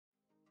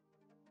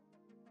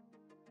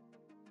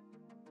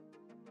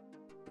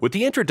With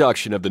the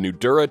introduction of the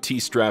NUDURA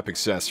T-Strap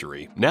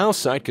Accessory, now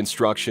site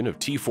construction of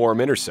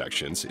T-form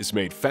intersections is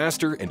made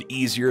faster and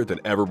easier than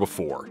ever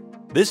before.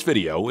 This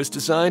video is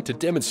designed to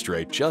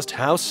demonstrate just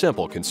how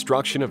simple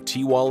construction of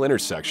T-wall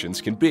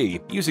intersections can be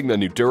using the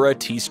NUDURA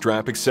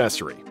T-Strap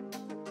Accessory.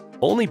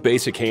 Only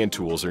basic hand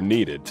tools are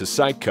needed to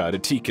site cut a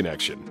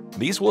T-connection.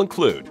 These will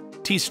include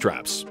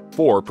T-straps,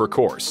 4 per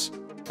course,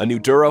 a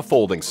NUDURA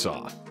folding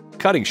saw,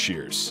 cutting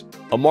shears,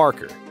 a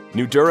marker,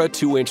 NUDURA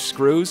 2-inch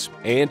screws,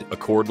 and a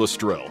cordless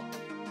drill.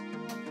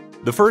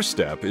 The first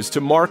step is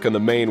to mark on the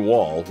main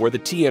wall where the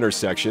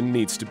T-intersection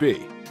needs to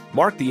be.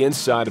 Mark the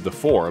inside of the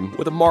form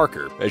with a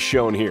marker as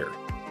shown here.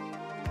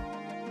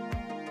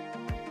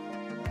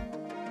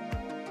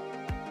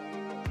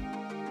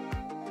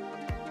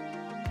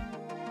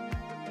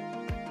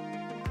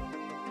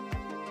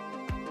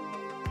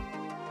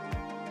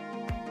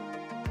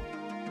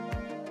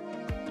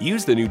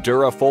 Use the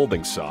NUDURA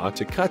folding saw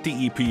to cut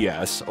the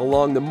EPS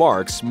along the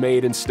marks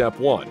made in Step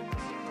 1.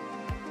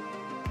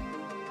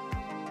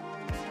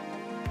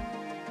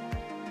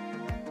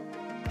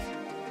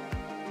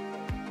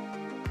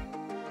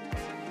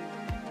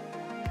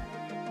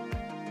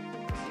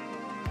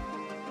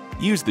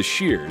 Use the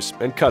shears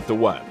and cut the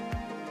web.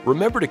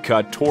 Remember to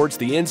cut towards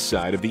the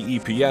inside of the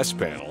EPS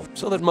panel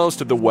so that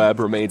most of the web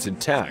remains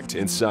intact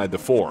inside the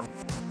form.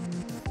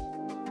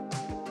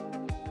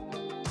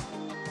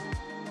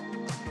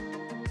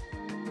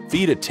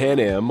 Feed a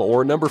 10M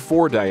or number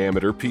 4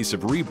 diameter piece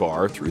of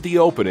rebar through the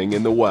opening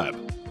in the web.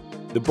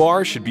 The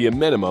bar should be a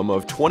minimum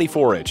of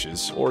 24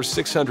 inches or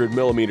 600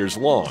 millimeters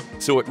long,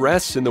 so it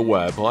rests in the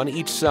web on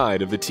each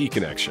side of the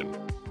T-connection.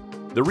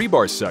 The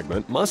rebar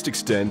segment must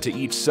extend to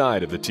each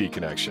side of the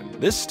T-connection.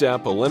 This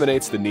step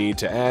eliminates the need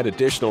to add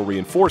additional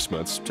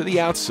reinforcements to the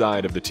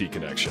outside of the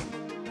T-connection.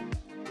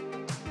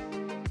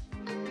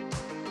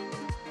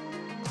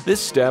 This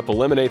step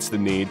eliminates the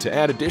need to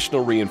add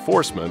additional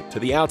reinforcement to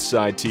the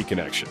outside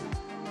T-connection.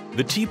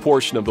 The T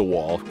portion of the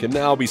wall can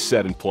now be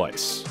set in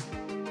place.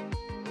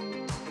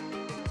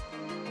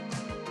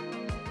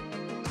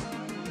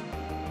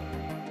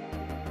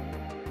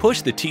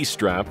 Push the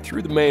T-strap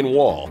through the main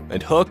wall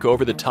and hook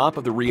over the top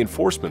of the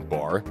reinforcement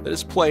bar that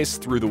is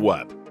placed through the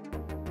web.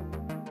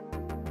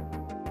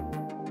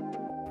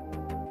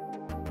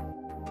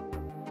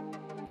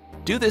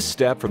 Do this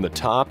step from the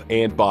top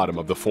and bottom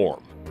of the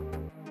form.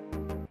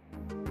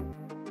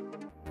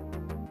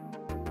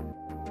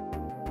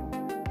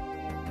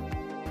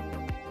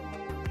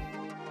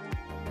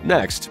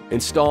 Next,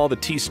 install the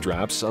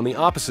T-straps on the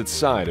opposite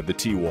side of the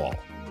T-wall.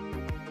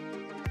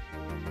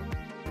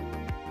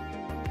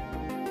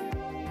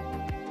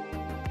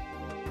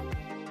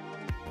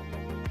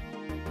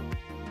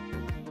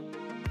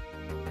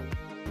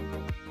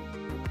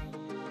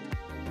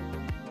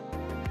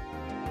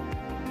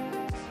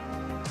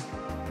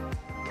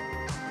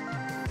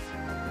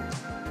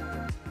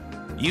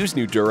 Use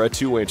NUDURA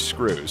 2-inch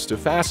screws to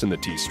fasten the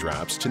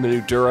T-straps to the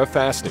NUDURA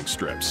fastening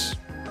strips.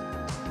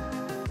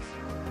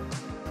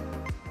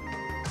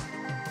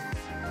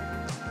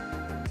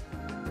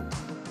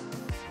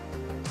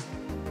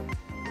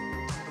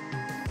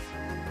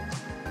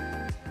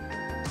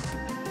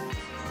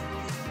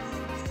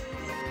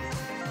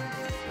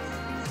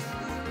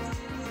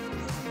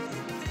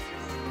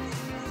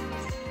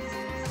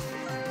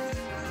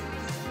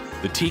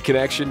 The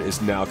T-connection is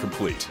now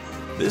complete.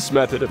 This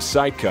method of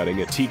site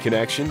cutting a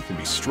T-connection can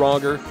be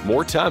stronger,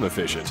 more time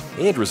efficient,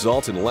 and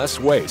result in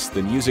less waste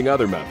than using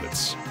other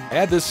methods.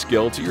 Add this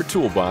skill to your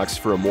toolbox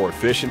for a more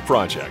efficient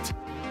project.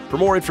 For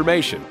more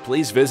information,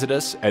 please visit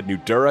us at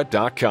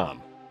NUDURA.com.